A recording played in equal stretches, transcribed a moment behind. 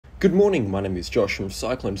Good morning, my name is Josh from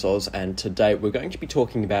CyclonesOZ, and today we're going to be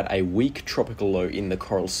talking about a weak tropical low in the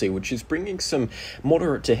Coral Sea, which is bringing some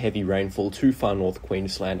moderate to heavy rainfall to far north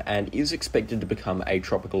Queensland and is expected to become a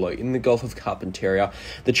tropical low in the Gulf of Carpentaria.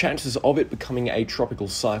 The chances of it becoming a tropical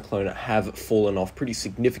cyclone have fallen off pretty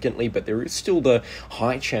significantly, but there is still the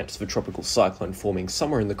high chance of a tropical cyclone forming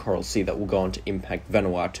somewhere in the Coral Sea that will go on to impact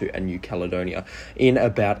Vanuatu and New Caledonia in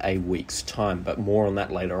about a week's time, but more on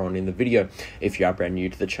that later on in the video. If you are brand new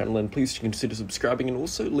to the channel, and please consider subscribing and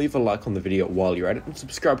also leave a like on the video while you're at it, and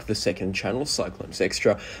subscribe to the second channel,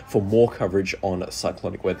 CyclonesXtra, for more coverage on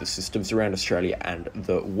cyclonic weather systems around Australia and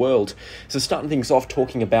the world. So starting things off,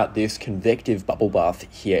 talking about this convective bubble bath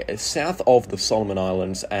here south of the Solomon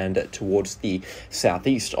Islands and towards the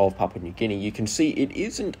southeast of Papua New Guinea. You can see it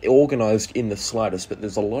isn't organised in the slightest, but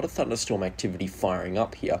there's a lot of thunderstorm activity firing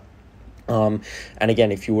up here. And again,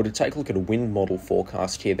 if you were to take a look at a wind model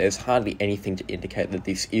forecast here, there's hardly anything to indicate that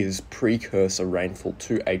this is precursor rainfall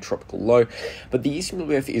to a tropical low, but the Eastern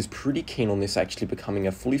WF is pretty keen on this actually becoming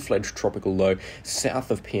a fully fledged tropical low south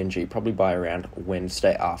of PNG, probably by around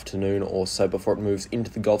Wednesday afternoon or so, before it moves into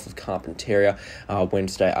the Gulf of Carpentaria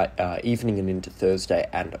Wednesday evening and into Thursday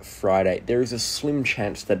and Friday. There is a slim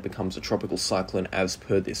chance that it becomes a tropical cyclone as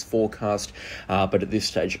per this forecast, but at this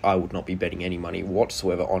stage I would not be betting any money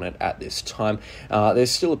whatsoever on it at this time.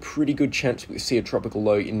 There's still a pretty good chance we see a tropical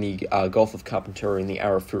low in the Gulf of Carpentaria in the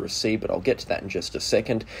Arafura Sea, but I'll get to that in just a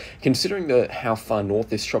second. Considering how far north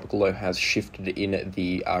this tropical low has shifted in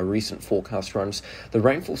the recent forecast runs, the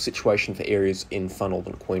rainfall situation for areas in far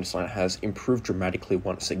northern Queensland has improved dramatically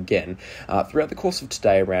once again. Throughout the course of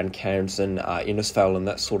today around Cairns and Innisfail and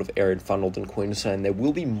that sort of area in far northern Queensland, there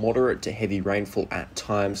will be moderate to heavy rainfall at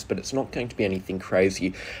times, but it's not going to be anything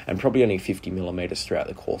crazy, and probably only 50 millimetres throughout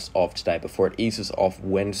the course of today before it eases off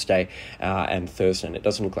Wednesday and Thursday. And it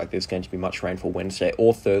doesn't look like there's going to be much rainfall Wednesday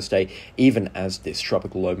or Thursday, even as this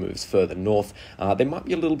tropical low moves further north. There might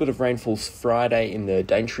be a little bit of rainfall Friday in the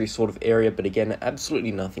Daintree sort of area, but again,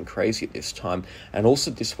 absolutely nothing crazy at this time, and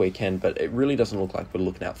also this weekend, but it really doesn't look like we're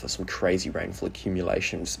looking out for some crazy rainfall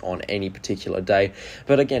accumulations on any particular day.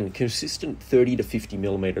 But again, consistent 30 to 50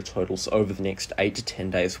 millimetre totals over the next 8 to 10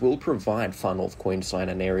 days will provide far north Queensland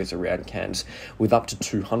and areas around Cairns with up to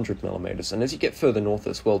 200 millimetres, and as you get further north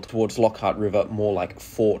as well towards Lockhart River, more like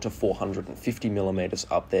 4 to 450 millimetres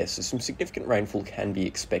up there. So some significant rainfall can be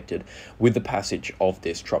expected with the passage of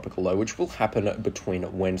this tropical low, which will happen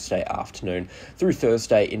between Wednesday afternoon through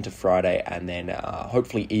Thursday into Friday, and then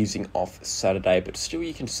hopefully easing off Saturday. But still,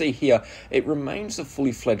 you can see here it remains a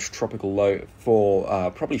fully fledged tropical low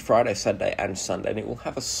for probably Friday, Saturday and Sunday, and it will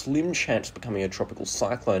have a slim chance of becoming a tropical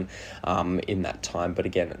cyclone in that time, but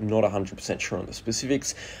again, not 100% sure on the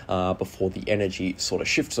specifics before the energy sort of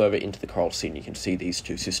shifts over into the Coral Sea. And you can see these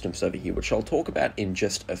two systems over here, which I'll talk about in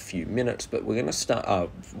just a few minutes, but we're going to start,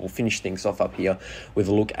 we'll finish things off up here with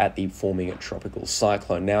a look at the forming tropical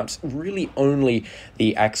cyclone. Now, it's really only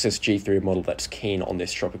the Access G3 model that's keen on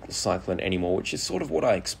this tropical cyclone anymore, which is sort of what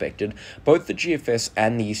I expected. Both the GFS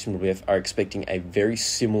and the Eastern WF are expecting a very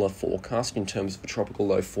similar forecast in terms of a tropical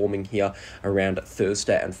low forming here around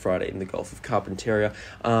Thursday and Friday in the Gulf of Carpentaria.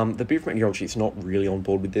 The Bureau of Meteorology is not really on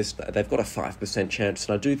board with this. They've got a 5% chance,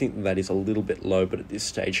 and I do think that is a little bit low, but at this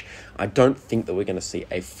stage, I don't think that we're going to see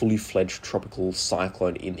a fully fledged tropical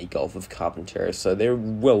cyclone in the Gulf of Carpentaria, so they're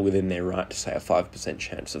well within their right to say a 5%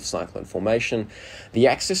 chance of cyclone formation. The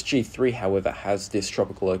Access G3, however, has this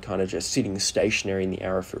tropical low kind of just sitting stationary in the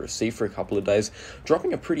Arafura Sea for a couple of days,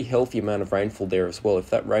 dropping a pretty healthy amount of rainfall there as well. If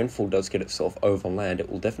that rainfall does get itself over land, it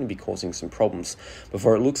will definitely be causing some problems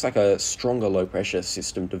before it looks like a stronger low pressure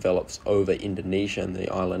system develops over Indonesia and the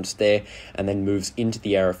islands there, and then moves into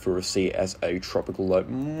the Arafura Sea as a tropical low.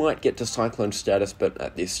 Might get to cyclone status, but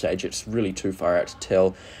at this stage it's really too far out to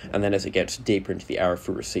tell. And then as it gets deeper into the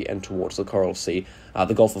Arafura Sea and towards the Coral Sea,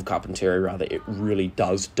 the Gulf of Carpentaria rather, it really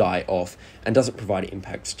does die off and doesn't provide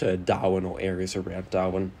impacts to Darwin or areas around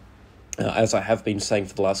Darwin. As I have been saying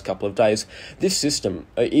for the last couple of days, this system,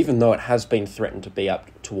 even though it has been threatened to be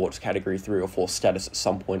up towards Category 3 or 4 status at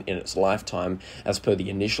some point in its lifetime, as per the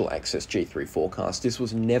initial Access G3 forecast, this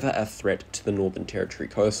was never a threat to the Northern Territory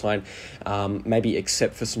coastline, maybe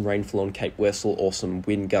except for some rainfall on Cape Wessel or some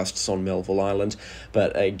wind gusts on Melville Island.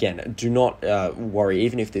 But again, do not worry,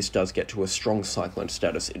 even if this does get to a strong cyclone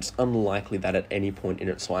status, it's unlikely that at any point in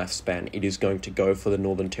its lifespan it is going to go for the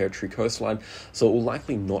Northern Territory coastline, so it will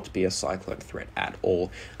likely not be a cyclone threat at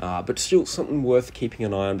all, but still something worth keeping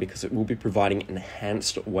an eye on because it will be providing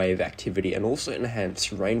enhanced wave activity and also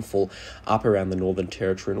enhanced rainfall up around the Northern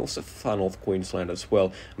Territory and also far north Queensland as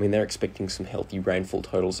well. I mean, they're expecting some healthy rainfall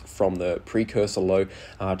totals from the precursor low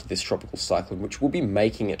to this tropical cyclone, which will be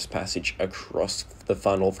making its passage across the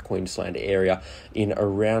far north Queensland area in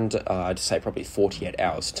around, I'd say, probably 48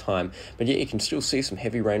 hours' time. But yeah, you can still see some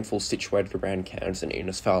heavy rainfall situated around Cairns and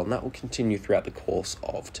Innisfail, and that will continue throughout the course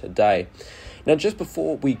of today. Now, just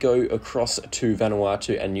before we go across to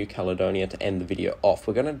Vanuatu and New Caledonia to end the video off,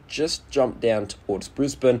 we're going to just jump down towards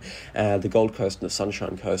Brisbane, the Gold Coast and the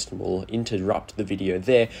Sunshine Coast, and we'll interrupt the video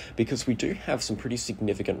there because we do have some pretty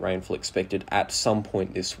significant rainfall expected at some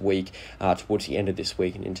point this week, towards the end of this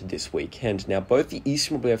week and into this weekend. Now, both the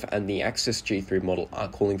EastMWF and the Access G3 model are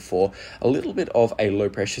calling for a little bit of a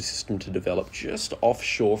low-pressure system to develop just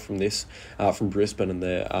offshore from this, from Brisbane and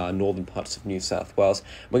the northern parts of New South Wales.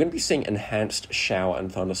 We're going to be seeing enhanced shower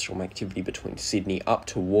and thunderstorm activity between Sydney up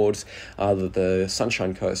towards the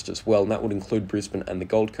Sunshine Coast as well, and that would include Brisbane and the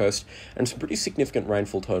Gold Coast, and some pretty significant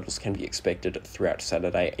rainfall totals can be expected throughout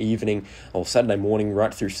Saturday evening, or Saturday morning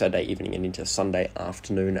right through Saturday evening and into Sunday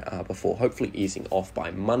afternoon, before hopefully easing off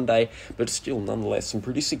by Monday, but still nonetheless some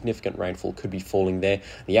pretty significant rainfall could be falling there.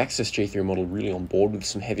 The Access G3 model really on board with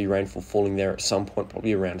some heavy rainfall falling there at some point,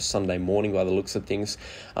 probably around Sunday morning by the looks of things.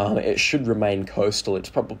 It should remain coastal. It's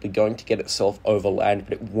probably going to get itself over land,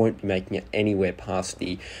 but it won't be making it anywhere past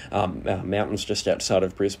the mountains just outside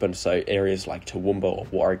of Brisbane, so areas like Toowoomba or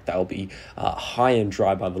Warwick, they'll be high and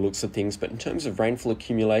dry by the looks of things. But in terms of rainfall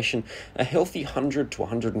accumulation, a healthy 100 to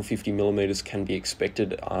 150 millimetres can be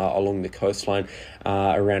expected along the coastline,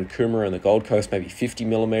 around Coomera and the Gold Coast, maybe 50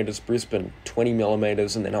 millimetres, Brisbane 20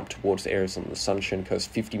 millimetres, and then up towards areas on the Sunshine Coast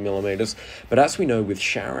 50 millimetres. But as we know, with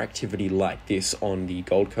shower activity like this on the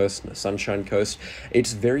Gold Coast and the Sunshine Coast,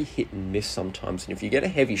 it's very hit and miss sometimes, and if you get a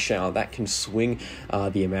heavy shower, that can swing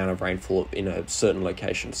the amount of rainfall in a certain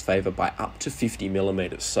location's favour by up to 50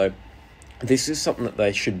 millimetres. So this is something that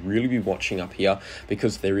they should really be watching up here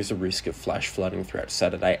because there is a risk of flash flooding throughout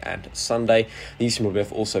Saturday and Sunday. The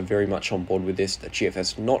EastMWF also very much on board with this. The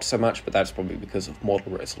GFS not so much, but that's probably because of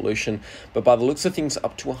model resolution. But by the looks of things,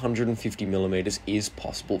 up to 150 millimetres is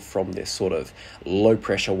possible from this sort of low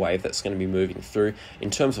pressure wave that's going to be moving through. In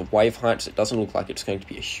terms of wave heights, it doesn't look like it's going to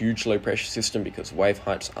be a huge low pressure system because wave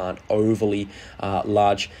heights aren't overly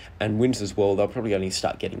large, and winds as well, they'll probably only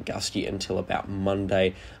start getting gusty until about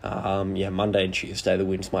Monday. Monday and Tuesday, the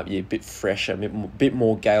winds might be a bit fresher, a bit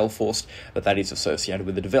more gale forced, but that is associated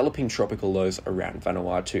with the developing tropical lows around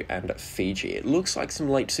Vanuatu and Fiji. It looks like some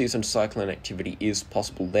late season cyclone activity is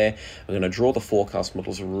possible there. We're going to draw the forecast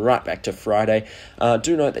models right back to Friday.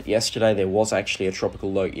 Do note that yesterday there was actually a tropical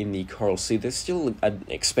low in the Coral Sea. There's still an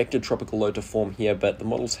expected tropical low to form here, but the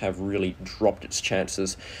models have really dropped its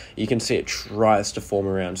chances. You can see it tries to form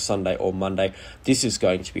around Sunday or Monday. This is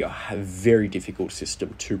going to be a very difficult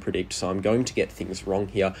system to predict, so I'm going to get things wrong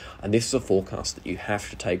here, and this is a forecast that you have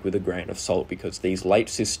to take with a grain of salt because these late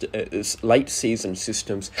season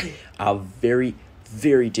systems are very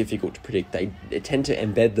difficult to predict. They tend to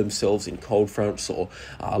embed themselves in cold fronts or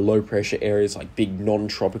low pressure areas, like big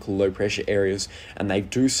non-tropical low pressure areas, and they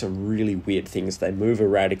do some really weird things. They move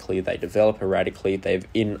erratically, they develop erratically, they're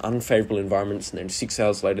in unfavourable environments, and then 6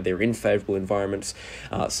 hours later they're in favourable environments.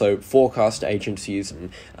 So forecast agencies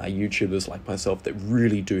and YouTubers like myself that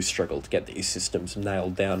really do struggle to get these systems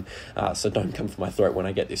nailed down. So don't come for my throat when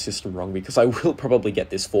I get this system wrong, because I will probably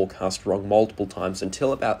get this forecast wrong multiple times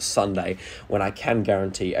until about Sunday, when I can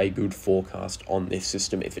guarantee a good forecast on this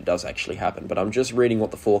system if it does actually happen. But I'm just reading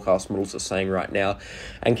what the forecast models are saying right now,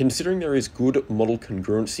 and considering there is good model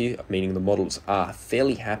congruency, meaning the models are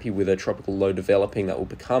fairly happy with a tropical low developing that will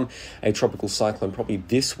become a tropical cyclone probably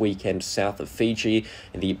this weekend south of Fiji,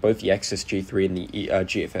 and both the Access G3 and the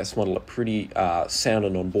GFS model are pretty sound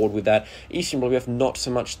and on board with that. EastMWF not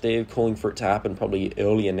so much. They're calling for it to happen probably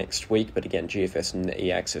earlier next week, but again, GFS and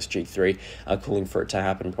the Access G3 are calling for it to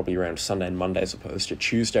happen probably around Sunday and Monday as opposed to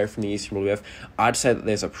Tuesday from the EastMWF. I'd say that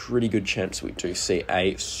there's a pretty good chance we do see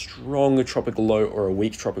a strong tropical low or a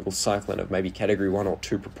weak tropical cyclone of maybe category 1 or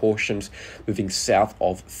 2 proportions moving south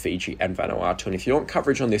of Fiji and Vanuatu. And if you want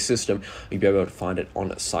coverage on this system, you'll be able to find it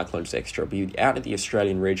on Cyclones Extra. It'll be out of the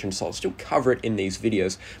Australian region, so I'll still cover it in these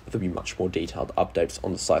videos, but there'll be much more detailed updates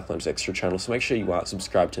on the Cyclones Extra channel, so make sure you are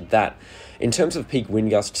subscribed to that. In terms of peak wind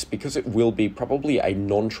gusts, because it will be probably a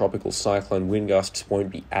non-tropical cyclone, wind gusts won't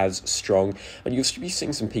be as strong, but you'll still be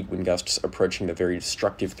seeing some peak wind gusts approaching the very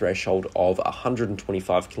destructive threshold of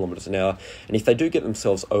 125 kilometers an hour. And if they do get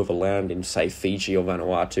themselves over land in, say, Fiji or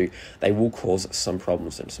Vanuatu, they will cause some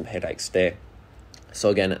problems and some headaches there. So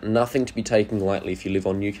again, nothing to be taken lightly if you live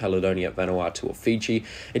on New Caledonia, Vanuatu or Fiji.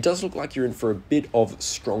 It does look like you're in for a bit of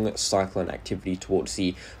strong cyclone activity towards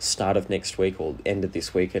the start of next week, or end of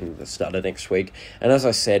this week and the start of next week. And as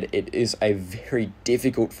I said, it is a very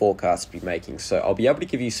difficult forecast to be making. So I'll be able to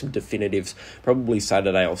give you some definitives probably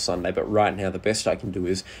Saturday or Sunday, but right now the best I can do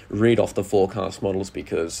is read off the forecast models,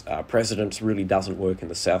 because precedence really doesn't work in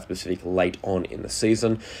the South Pacific late on in the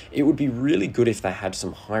season. It would be really good if they had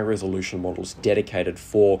some high-resolution models dedicated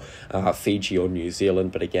for Fiji or New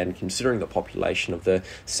Zealand, but again, considering the population of the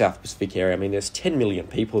South Pacific area, I mean, there's 10 million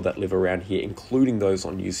people that live around here, including those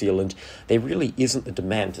on New Zealand. There really isn't the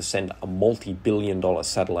demand to send a multi-billion-dollar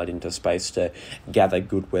satellite into space to gather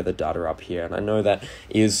good weather data up here, and I know that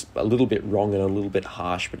is a little bit wrong and a little bit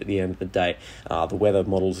harsh, but at the end of the day, the weather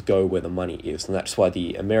models go where the money is, and that's why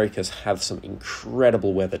the Americas have some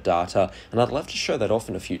incredible weather data, and I'd love to show that off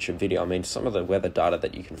in a future video. I mean, some of the weather data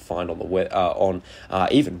that you can find on the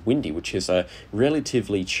even Windy, which is a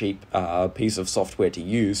relatively cheap piece of software to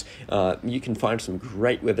use, you can find some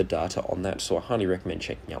great weather data on that, so I highly recommend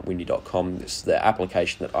checking out windy.com. This is the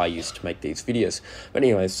application that I use to make these videos. But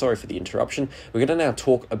anyways, sorry for the interruption. We're going to now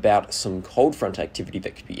talk about some cold front activity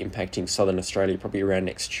that could be impacting southern Australia probably around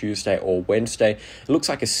next Tuesday or Wednesday. It looks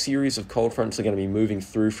like a series of cold fronts are going to be moving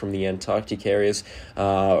through from the Antarctic areas,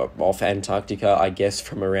 off Antarctica, I guess,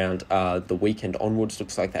 from around the weekend onwards.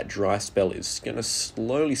 Looks like that dry spell is going to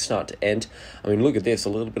slowly start to end. I mean, look at this, a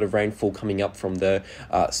little bit of rainfall coming up from the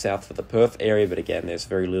south for the Perth area, but again, there's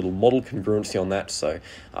very little model congruency on that, so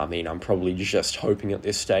I mean, I'm probably just hoping at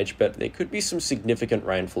this stage, but there could be some significant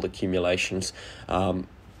rainfall accumulations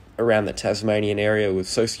around the Tasmanian area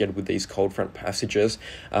associated with these cold front passages.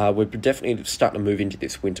 We're definitely starting to move into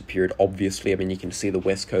this winter period, obviously. I mean, you can see the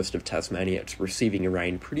west coast of Tasmania, it's receiving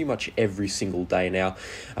rain pretty much every single day now,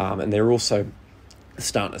 and they're also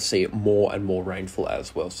starting to see more and more rainfall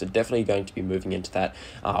as well, so definitely going to be moving into that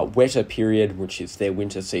wetter period, which is their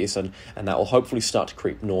winter season, and that will hopefully start to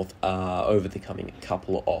creep north over the coming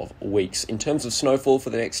couple of weeks. In terms of snowfall for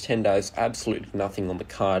the next 10 days, absolutely nothing on the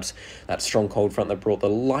cards. That strong cold front that brought the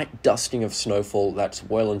light dusting of snowfall, that's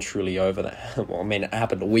well and truly over. That, well, I mean, it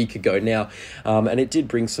happened a week ago now, and it did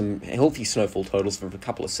bring some healthy snowfall totals of a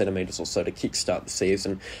couple of centimetres or so to kickstart the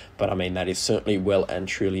season, but I mean, that is certainly well and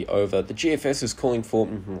truly over. The GFS is calling for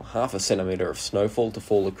half a centimetre of snowfall to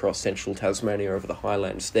fall across central Tasmania over the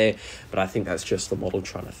highlands there, but I think that's just the model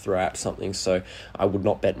trying to throw out something, so I would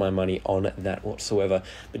not bet my money on that whatsoever.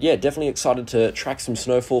 But yeah, definitely excited to track some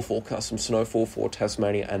snowfall, forecast some snowfall for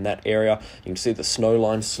Tasmania and that area. You can see the snow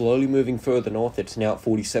line slowly moving further north. It's now at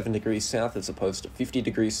 47 degrees south as opposed to 50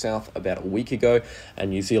 degrees south about a week ago,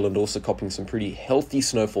 and New Zealand also copying some pretty healthy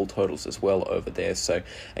snowfall totals as well over there. So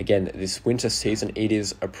again, this winter season, it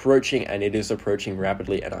is approaching, and it is approaching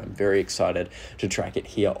rapidly, and I'm very excited to track it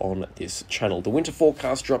here on this channel. The winter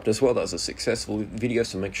forecast dropped as well. That was a successful video,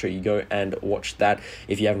 so make sure you go and watch that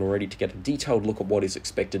if you haven't already, to get a detailed look at what is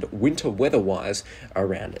expected winter weather-wise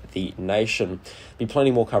around the nation. Be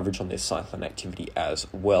plenty more coverage on this cyclone activity as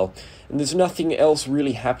well. And there's nothing else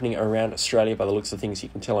really happening around Australia by the looks of things. You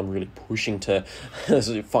can tell I'm really pushing to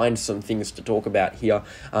find some things to talk about here,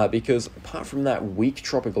 because apart from that weak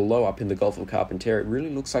tropical low up in the Gulf of Carpentaria, it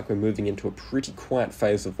really looks like we're moving into a pretty quiet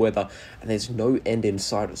phase of weather, and there's no end in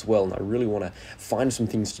sight as well, and I really want to find some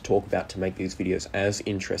things to talk about to make these videos as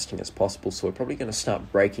interesting as possible. So we're probably going to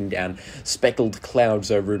start breaking down speckled clouds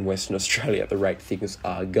over in Western Australia at the rate things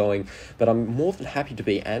are going, but I'm more than happy to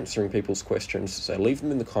be answering people's questions, so leave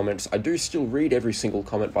them in the comments. I do still read every single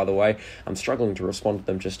comment, by the way. I'm struggling to respond to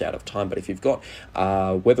them just out of time, but if you've got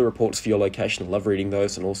weather reports for your location, I love reading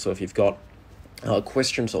those, and also if you've got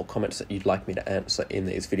questions or comments that you'd like me to answer in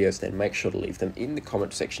these videos, then make sure to leave them in the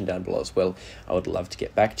comment section down below as well. I would love to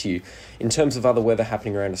get back to you. In terms of other weather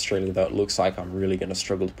happening around Australia, though, it looks like I'm really going to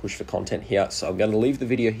struggle to push for content here, so I'm going to leave the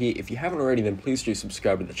video here. If you haven't already, then please do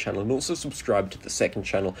subscribe to the channel, and also subscribe to the second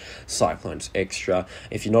channel, Cyclones Extra.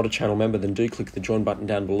 If you're not a channel member, then do click the join button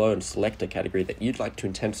down below and select a category that you'd like to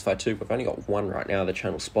intensify to. We've only got one right now. The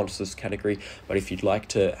channel sponsors this category, but if you'd like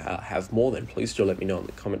to have more, then please do let me know in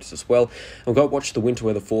the comments as well. And go watch the winter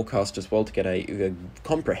weather forecast as well to get a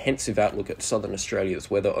comprehensive outlook at southern Australia's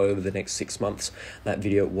weather over the next 6 months. That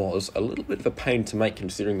video was a little bit of a pain to make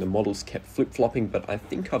considering the models kept flip-flopping, but I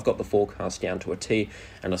think I've got the forecast down to a T.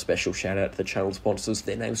 And a special shout out to the channel sponsors.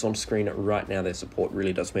 Their names on screen right now. Their support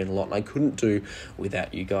really does mean a lot, and I couldn't do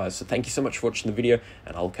without you guys. So thank you so much for watching the video,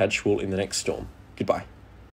 and I'll catch you all in the next storm. Goodbye.